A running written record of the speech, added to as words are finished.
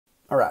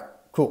All right,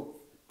 cool.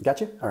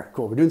 Got you? All right,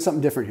 cool. We're doing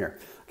something different here.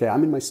 Okay,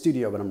 I'm in my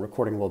studio, but I'm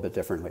recording a little bit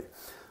differently.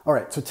 All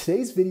right, so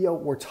today's video,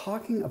 we're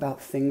talking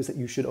about things that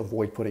you should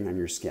avoid putting on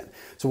your skin.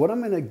 So what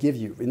I'm gonna give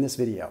you in this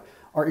video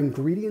are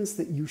ingredients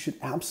that you should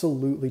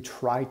absolutely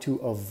try to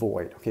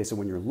avoid. Okay, so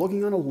when you're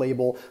looking on a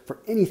label for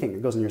anything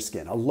that goes on your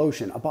skin, a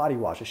lotion, a body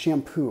wash, a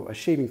shampoo, a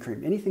shaving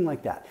cream, anything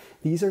like that,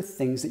 these are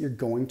things that you're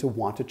going to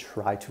want to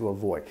try to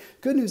avoid.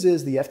 Good news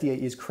is the FDA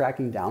is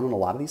cracking down on a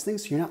lot of these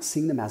things, so you're not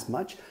seeing them as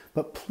much,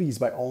 but please,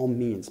 by all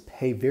means,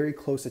 pay very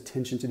close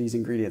attention to these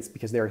ingredients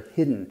because they're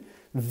hidden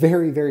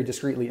very, very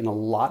discreetly in a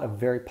lot of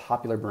very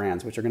popular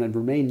brands, which are going to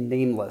remain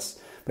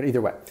nameless, but either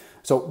way.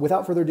 So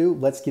without further ado,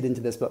 let's get into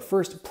this. But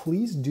first,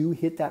 please do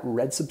hit that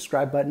red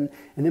subscribe button,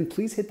 and then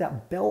please hit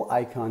that bell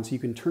icon so you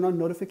can turn on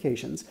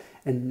notifications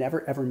and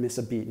never ever miss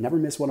a beat, never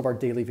miss one of our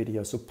daily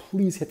videos. So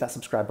please hit that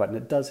subscribe button.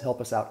 It does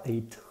help us out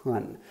a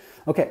ton.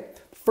 Okay,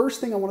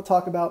 first thing I want to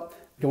talk about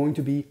going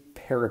to be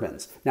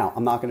parabens. Now,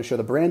 I'm not going to show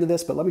the brand of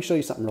this, but let me show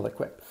you something really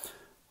quick.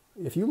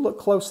 If you look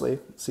closely,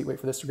 see, wait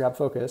for this to grab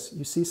focus,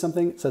 you see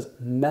something that says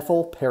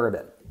methyl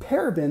paraben.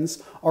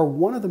 Parabens are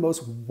one of the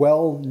most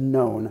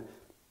well-known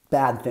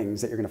bad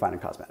things that you're going to find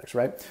in cosmetics,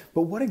 right?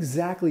 But what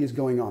exactly is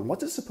going on?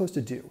 What's it supposed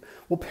to do?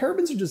 Well,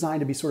 parabens are designed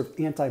to be sort of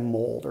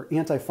anti-mold or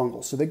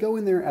antifungal, so they go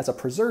in there as a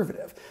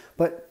preservative.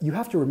 But you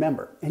have to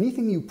remember,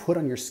 anything you put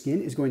on your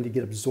skin is going to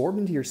get absorbed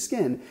into your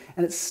skin,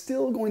 and it's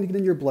still going to get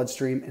in your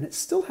bloodstream, and it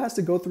still has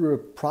to go through a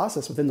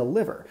process within the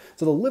liver.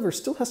 So the liver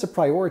still has to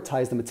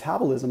prioritize the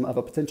metabolism of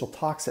a potential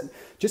toxin.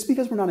 Just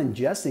because we're not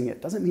ingesting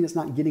it doesn't mean it's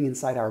not getting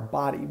inside our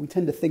body. We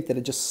tend to think that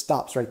it just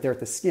stops right there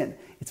at the skin.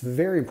 It's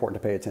very important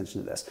to pay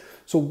attention to this.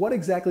 So what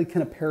exactly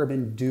can a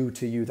paraben do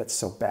to you that's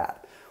so bad?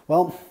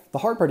 Well, the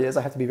hard part is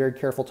I have to be very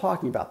careful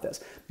talking about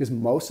this because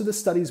most of the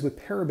studies with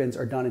parabens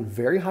are done in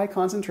very high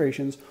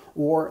concentrations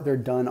or they're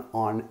done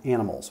on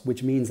animals,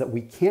 which means that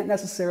we can't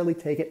necessarily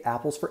take it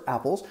apples for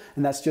apples,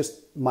 and that's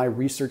just my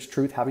research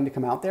truth having to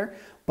come out there.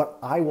 But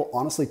I will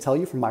honestly tell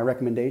you from my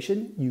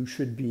recommendation, you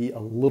should be a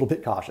little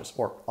bit cautious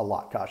or a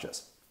lot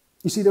cautious.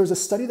 You see, there was a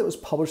study that was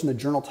published in the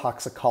journal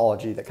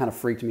Toxicology that kind of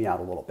freaked me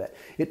out a little bit.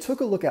 It took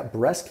a look at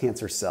breast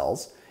cancer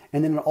cells,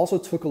 and then it also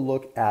took a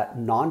look at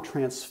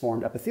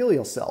non-transformed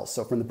epithelial cells,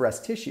 so from the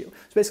breast tissue.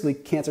 So basically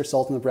cancer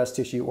cells in the breast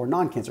tissue or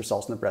non-cancer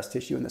cells in the breast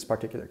tissue in this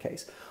particular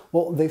case.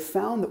 Well, they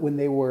found that when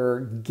they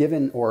were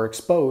given or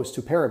exposed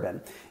to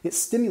paraben, it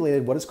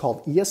stimulated what is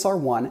called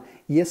ESR1,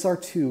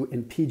 ESR2,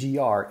 and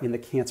PGR in the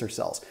cancer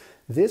cells.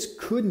 This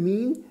could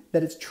mean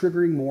that it's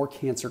triggering more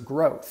cancer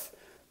growth.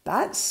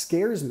 That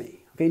scares me.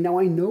 Okay, now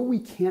I know we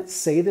can't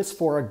say this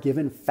for a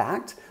given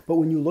fact, but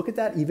when you look at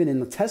that, even in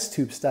the test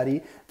tube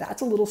study,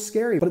 that's a little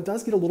scary, but it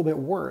does get a little bit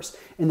worse.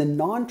 In the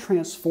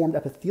non-transformed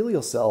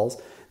epithelial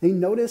cells, they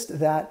noticed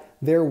that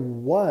there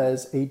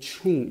was a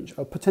change,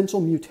 a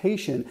potential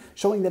mutation,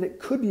 showing that it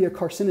could be a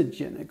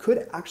carcinogen. It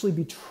could actually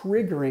be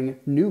triggering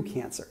new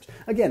cancers.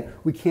 Again,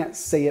 we can't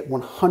say it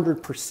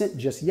 100%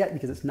 just yet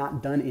because it's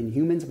not done in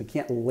humans. We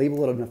can't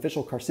label it an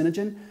official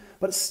carcinogen,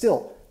 but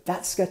still,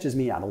 that sketches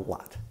me out a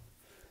lot.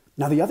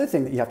 Now, the other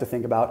thing that you have to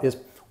think about is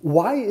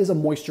why is a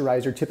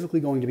moisturizer typically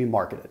going to be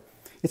marketed?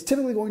 It's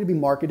typically going to be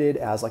marketed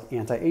as like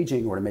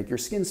anti-aging or to make your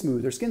skin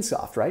smooth or skin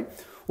soft, right?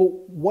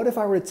 Well, what if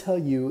I were to tell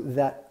you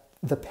that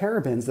the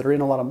parabens that are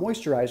in a lot of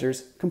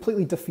moisturizers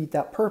completely defeat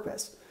that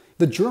purpose?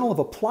 The Journal of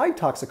Applied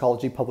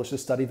Toxicology published a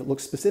study that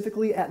looked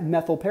specifically at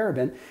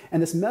methylparaben,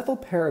 and this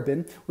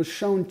methylparaben was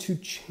shown to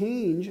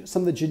change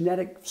some of the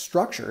genetic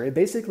structure. It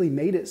basically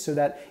made it so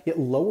that it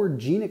lowered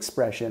gene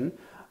expression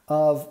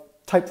of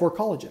type 4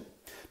 collagen.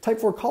 Type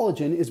 4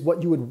 collagen is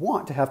what you would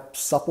want to have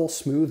supple,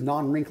 smooth,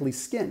 non-wrinkly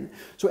skin.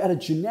 So at a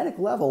genetic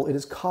level, it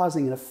is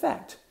causing an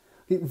effect.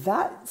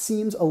 That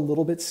seems a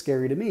little bit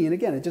scary to me. And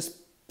again, it just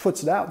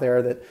puts it out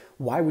there that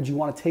why would you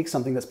want to take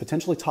something that's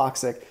potentially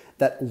toxic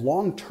that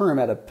long-term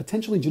at a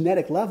potentially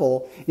genetic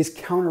level is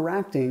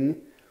counteracting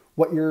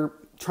what you're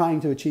trying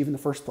to achieve in the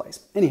first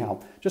place.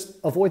 Anyhow, just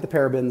avoid the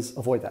parabens,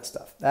 avoid that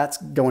stuff. That's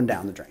going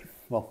down the drain.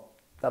 Well,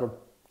 that'll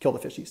kill the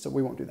fishies, so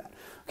we won't do that.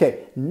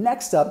 Okay,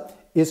 next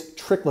up is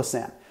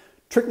triclosan.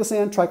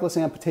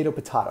 Triclosan, potato,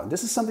 potato.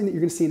 This is something that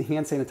you're going to see in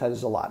hand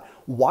sanitizers a lot.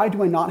 Why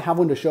do I not have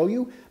one to show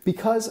you?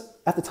 Because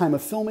at the time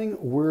of filming,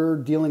 we're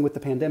dealing with the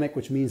pandemic,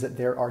 which means that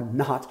there are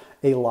not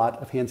a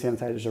lot of hand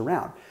sanitizers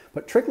around.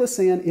 But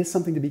triclosan is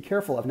something to be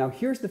careful of. Now,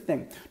 here's the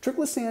thing.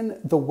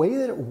 Triclosan, the way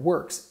that it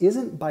works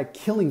isn't by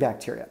killing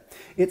bacteria.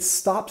 It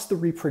stops the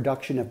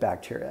reproduction of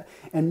bacteria.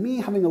 And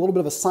me having a little bit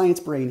of a science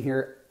brain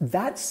here,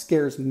 that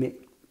scares me.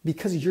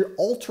 Because you're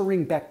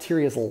altering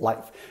bacteria's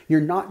life.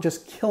 You're not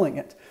just killing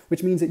it,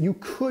 which means that you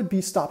could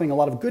be stopping a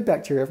lot of good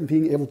bacteria from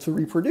being able to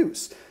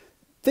reproduce.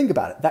 Think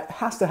about it. That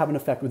has to have an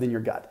effect within your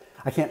gut.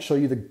 I can't show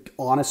you the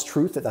honest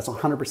truth that that's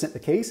 100% the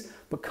case,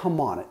 but come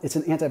on, it's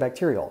an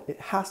antibacterial. It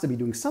has to be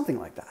doing something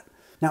like that.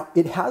 Now,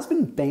 it has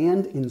been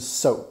banned in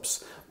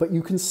soaps, but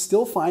you can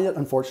still find it,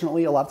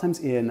 unfortunately, a lot of times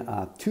in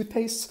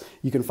toothpastes.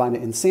 You can find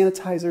it in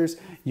sanitizers.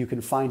 You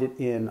can find it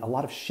in a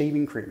lot of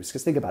shaving creams.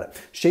 Because think about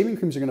it. Shaving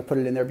creams are going to put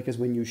it in there because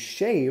when you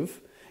shave,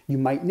 You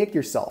might nick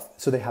yourself,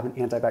 so they have an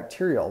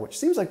antibacterial, which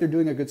seems like they're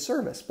doing a good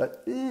service,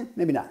 but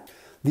maybe not.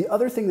 The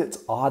other thing that's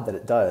odd that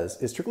it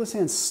does is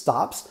triclosan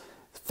stops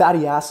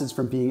fatty acids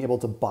from being able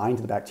to bind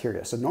to the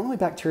bacteria. So normally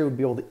bacteria would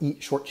be able to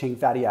eat short chain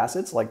fatty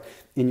acids, like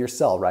in your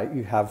cell, right?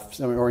 You have,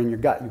 or in your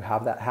gut, you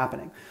have that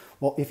happening.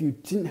 Well, if you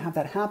didn't have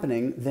that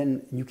happening,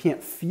 then you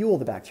can't fuel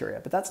the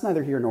bacteria, but that's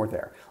neither here nor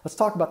there. Let's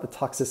talk about the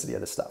toxicity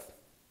of this stuff.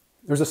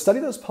 There's a study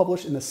that was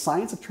published in the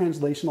Science of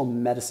Translational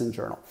Medicine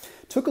journal.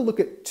 Took a look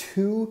at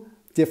 2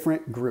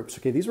 different groups.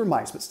 Okay, these were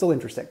mice, but still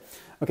interesting.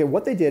 Okay,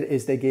 what they did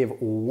is they gave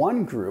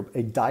one group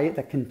a diet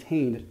that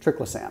contained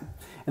triclosan,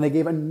 and they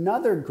gave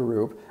another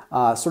group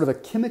sort of a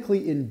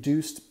chemically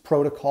induced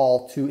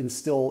protocol to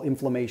instill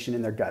inflammation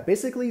in their gut.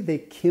 Basically, they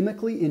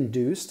chemically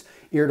induced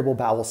irritable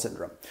bowel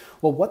syndrome.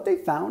 Well, what they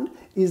found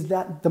is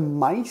that the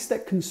mice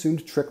that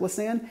consumed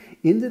triclosan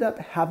ended up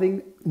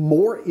having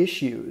more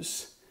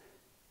issues,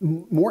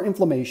 more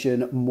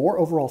inflammation, more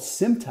overall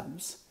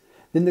symptoms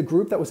than the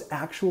group that was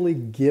actually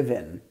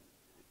given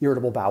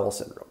irritable bowel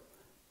syndrome.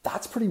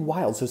 That's pretty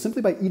wild. So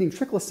simply by eating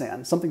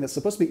triclosan, something that's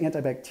supposed to be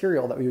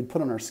antibacterial that we would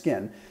put on our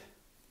skin,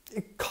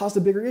 it caused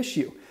a bigger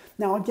issue.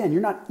 Now, again,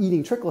 you're not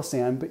eating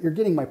triclosan, but you're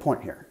getting my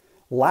point here.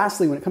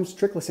 Lastly, when it comes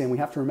to triclosan, we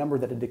have to remember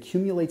that it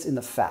accumulates in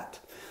the fat.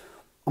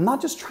 I'm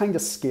not just trying to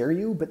scare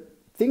you, but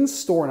things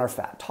store in our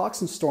fat.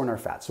 Toxins store in our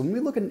fat. So when we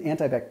look at an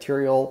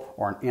antibacterial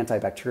or an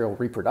antibacterial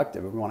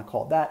reproductive, if we want to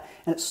call it that,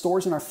 and it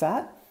stores in our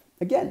fat,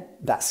 again,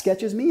 that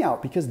sketches me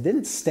out because then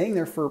it's staying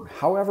there for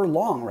however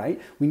long, right?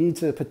 We need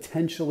to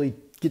potentially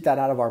get that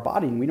out of our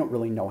body and we don't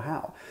really know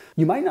how.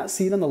 You might not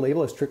see it on the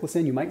label as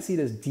triclosan, you might see it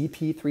as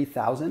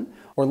DP3000,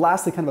 or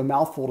lastly, kind of a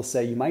mouthful to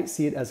say, you might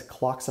see it as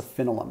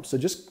cloxiphenolum. So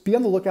just be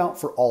on the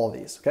lookout for all of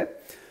these, okay?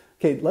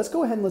 Okay, let's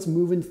go ahead and let's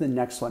move into the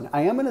next one.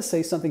 I am gonna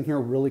say something here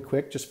really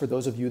quick, just for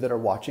those of you that are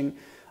watching.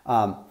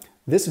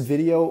 This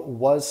video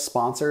was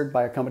sponsored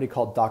by a company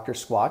called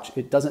drsquatch.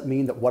 It doesn't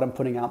mean that what I'm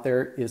putting out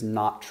there is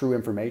not true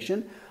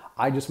information.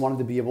 I just wanted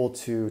to be able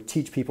to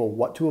teach people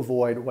what to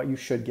avoid, what you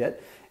should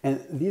get. And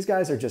these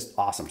guys are just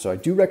awesome. So I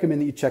do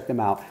recommend that you check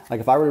them out. Like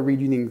if I were to read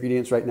you the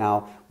ingredients right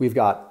now, we've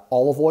got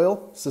olive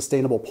oil,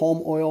 sustainable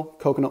palm oil,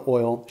 coconut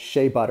oil,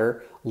 shea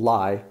butter,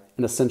 lye,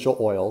 and essential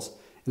oils.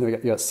 And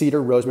then we got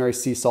cedar, rosemary,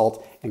 sea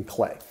salt, and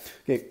clay.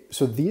 Okay,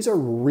 so these are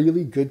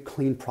really good,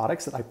 clean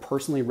products that I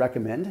personally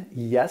recommend.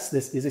 Yes,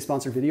 this is a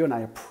sponsored video and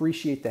I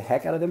appreciate the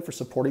heck out of them for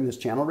supporting this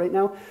channel right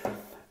now.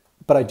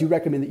 But I do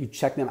recommend that you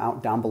check them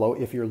out down below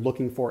if you're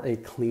looking for a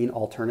clean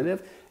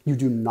alternative. You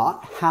do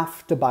not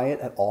have to buy it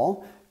at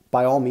all.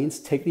 By all means,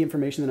 take the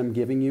information that I'm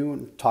giving you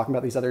and talking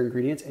about these other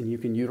ingredients and you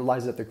can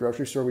utilize it at the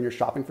grocery store when you're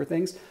shopping for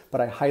things, but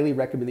I highly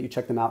recommend that you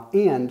check them out.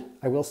 And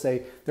I will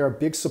say they're a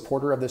big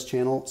supporter of this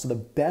channel. So the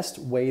best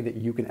way that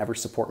you can ever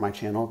support my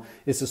channel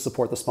is to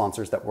support the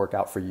sponsors that work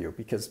out for you,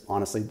 because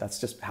honestly, that's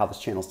just how this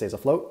channel stays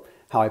afloat,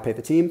 how I pay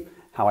the team,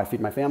 how I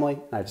feed my family,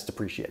 and I just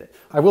appreciate it.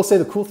 I will say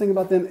the cool thing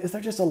about them is they're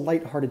just a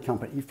lighthearted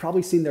company. You've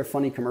probably seen their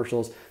funny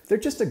commercials. They're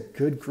just a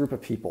good group of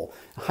people.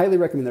 I highly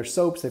recommend their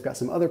soaps. They've got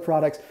some other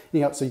products,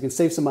 so you can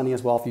save some money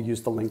as well if you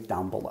use the link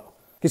down below.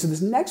 Okay, so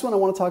this next one I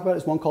want to talk about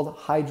is one called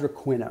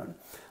hydroquinone.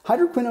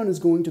 Hydroquinone is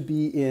going to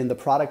be in the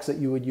products that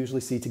you would usually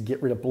see to get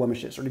rid of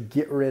blemishes or to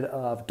get rid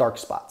of dark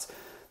spots.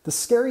 The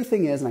scary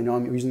thing is, and I know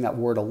I'm using that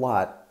word a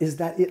lot, is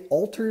that it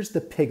alters the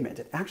pigment.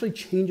 It actually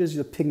changes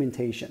the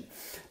pigmentation.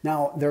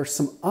 Now, there are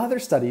some other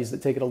studies that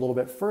take it a little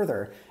bit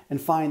further and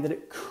find that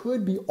it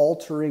could be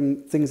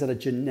altering things at a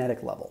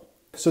genetic level.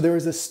 So there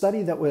was this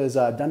study that was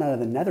done out of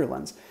the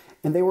Netherlands,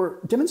 and they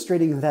were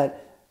demonstrating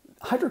that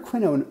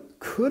hydroquinone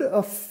could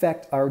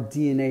affect our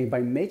DNA by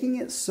making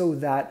it so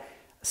that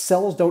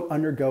cells don't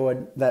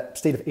undergo that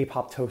state of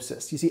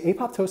apoptosis. You see,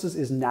 apoptosis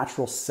is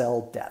natural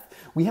cell death.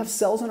 We have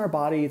cells in our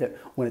body that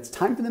when it's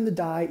time for them to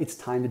die, it's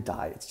time to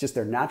die. It's just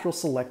their natural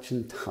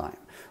selection time.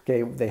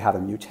 Okay, they have a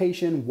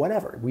mutation,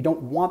 whatever. We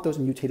don't want those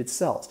mutated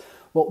cells.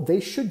 Well, they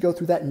should go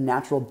through that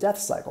natural death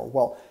cycle.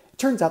 Well, it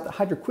turns out that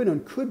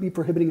hydroquinone could be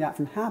prohibiting that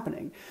from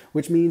happening,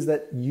 which means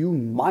that you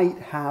might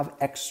have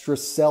extra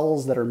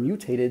cells that are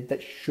mutated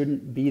that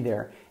shouldn't be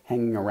there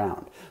hanging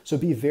around. So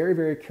be very,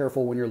 very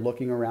careful when you're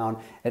looking around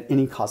at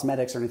any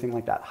cosmetics or anything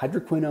like that.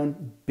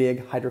 Hydroquinone,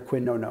 big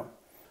hydroquin no-no.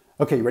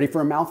 Okay, you ready for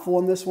a mouthful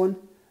on this one?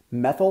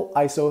 Methyl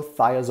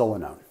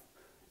isothiazolinone,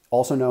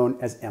 also known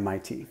as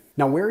MIT.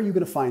 Now, where are you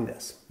going to find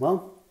this?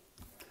 Well,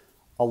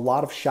 a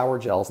lot of shower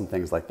gels and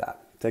things like that.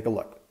 Take a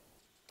look.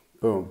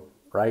 Boom,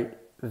 right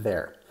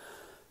there.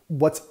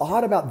 What's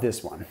odd about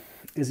this one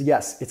is,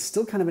 yes, it's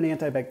still kind of an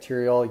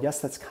antibacterial. Yes,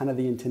 that's kind of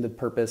the intended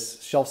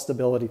purpose, shelf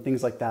stability,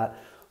 things like that.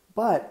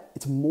 But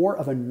it's more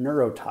of a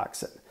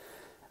neurotoxin,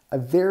 a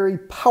very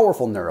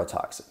powerful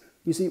neurotoxin.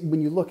 You see,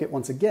 when you look at,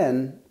 once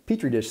again,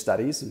 Petri dish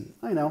studies, and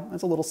I know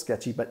that's a little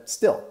sketchy, but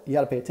still, you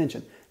got to pay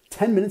attention.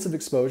 10 minutes of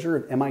exposure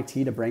of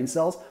MIT to brain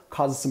cells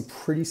causes some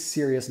pretty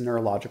serious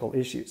neurological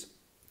issues.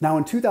 Now,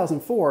 in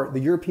 2004, the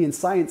European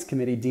Science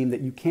Committee deemed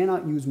that you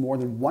cannot use more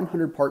than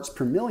 100 parts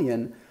per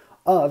million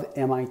of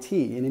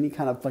MIT in any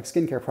kind of like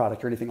skincare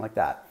product or anything like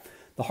that.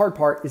 The hard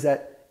part is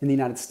that in the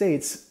United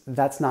States,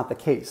 that's not the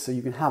case. So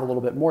you can have a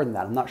little bit more than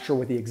that. I'm not sure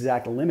what the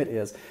exact limit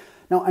is.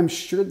 Now, I'm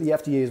sure the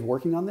FDA is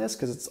working on this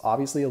because it's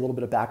obviously a little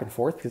bit of back and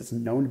forth because it's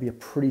known to be a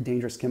pretty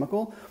dangerous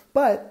chemical,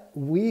 but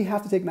we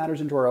have to take matters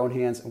into our own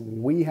hands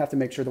and we have to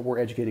make sure that we're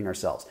educating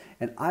ourselves.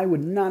 And I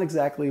would not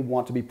exactly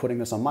want to be putting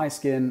this on my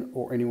skin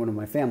or anyone in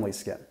my family's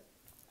skin.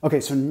 Okay,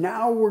 so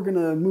now we're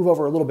gonna move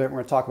over a little bit. We're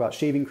gonna talk about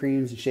shaving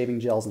creams and shaving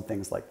gels and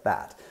things like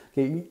that.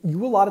 Okay,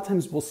 you a lot of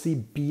times will see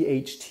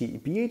BHT.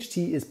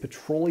 BHT is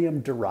petroleum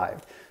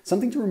derived.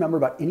 Something to remember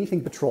about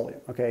anything petroleum.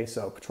 Okay,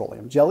 so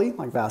petroleum jelly,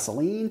 like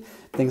Vaseline,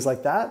 things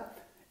like that,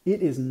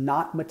 it is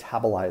not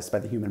metabolized by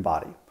the human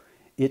body.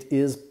 It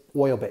is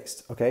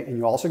oil-based, okay? And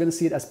you're also gonna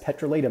see it as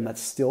petrolatum, that's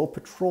still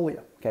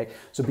petroleum, okay?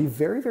 So be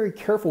very, very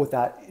careful with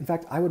that. In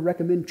fact, I would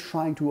recommend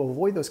trying to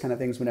avoid those kind of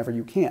things whenever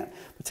you can.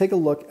 But take a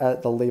look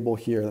at the label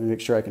here. Let me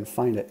make sure I can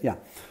find it. Yeah,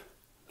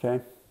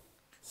 okay.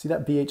 See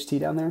that BHT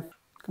down there?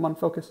 Come on,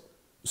 focus.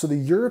 So the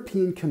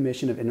European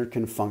Commission of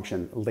Endocrine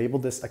Function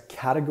labeled this a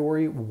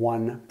Category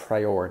 1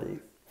 priority,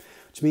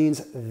 which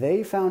means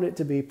they found it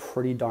to be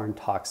pretty darn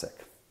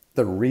toxic.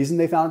 The reason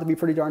they found it to be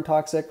pretty darn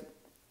toxic,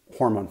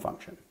 hormone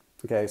function,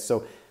 okay?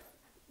 So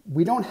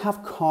we don't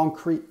have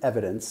concrete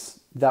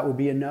evidence that would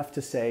be enough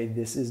to say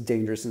this is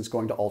dangerous and it's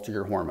going to alter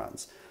your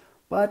hormones.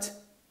 But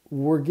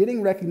we're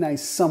getting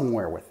recognized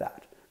somewhere with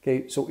that.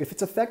 Okay, so if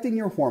it's affecting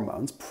your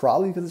hormones,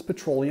 probably because it's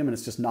petroleum and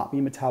it's just not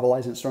being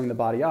metabolized and it's throwing the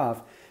body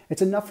off,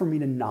 it's enough for me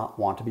to not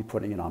want to be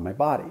putting it on my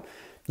body.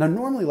 Now,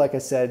 normally, like I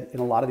said, in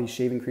a lot of these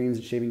shaving creams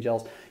and shaving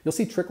gels, you'll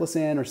see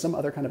triclosan or some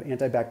other kind of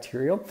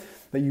antibacterial,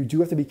 but you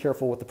do have to be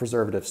careful with the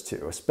preservatives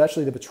too,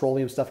 especially the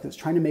petroleum stuff, because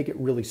it's trying to make it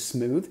really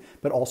smooth,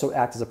 but also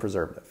act as a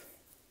preservative.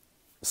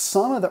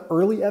 Some of the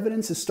early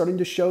evidence is starting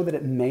to show that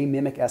it may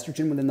mimic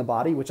estrogen within the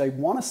body, which I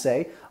want to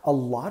say a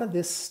lot of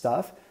this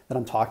stuff that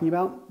I'm talking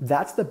about,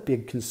 that's the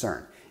big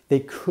concern. They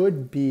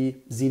could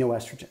be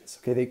xenoestrogens,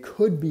 okay? They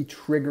could be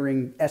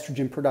triggering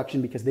estrogen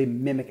production because they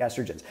mimic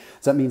estrogens.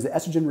 So that means the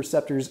estrogen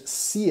receptors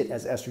see it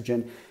as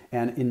estrogen,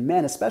 and in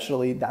men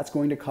especially, that's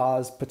going to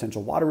cause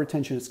potential water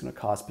retention, it's gonna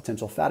cause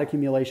potential fat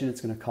accumulation,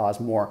 it's gonna cause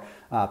more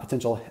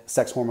potential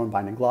sex hormone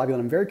binding globulin.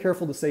 I'm very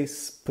careful to say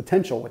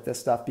potential with this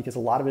stuff because a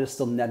lot of it is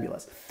still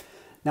nebulous.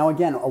 Now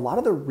again, a lot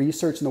of the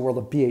research in the world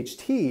of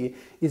BHT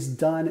is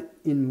done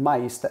in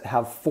mice that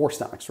have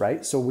forestomachs,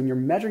 right? So when you're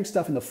measuring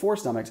stuff in the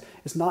forestomachs,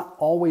 it's not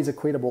always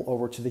equatable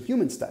over to the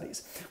human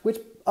studies, which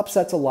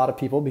upsets a lot of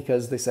people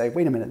because they say,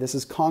 wait a minute, this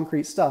is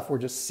concrete stuff, we're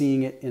just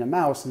seeing it in a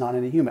mouse, not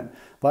in a human.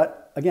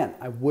 But again,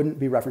 I wouldn't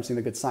be referencing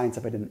the good science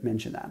if I didn't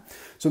mention that.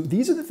 So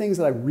these are the things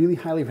that I really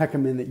highly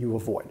recommend that you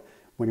avoid.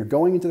 When you're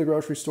going into the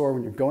grocery store,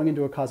 when you're going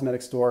into a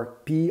cosmetic store,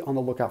 be on the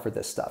lookout for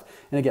this stuff.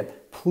 And again,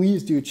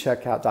 please do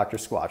check out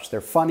drsquatch.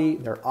 They're funny,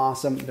 they're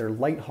awesome, they're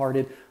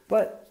lighthearted,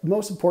 but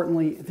most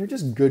importantly, they're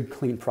just good,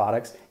 clean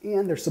products,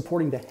 and they're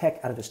supporting the heck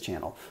out of this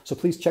channel. So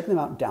please check them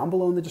out down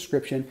below in the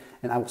description,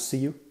 and I will see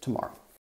you tomorrow.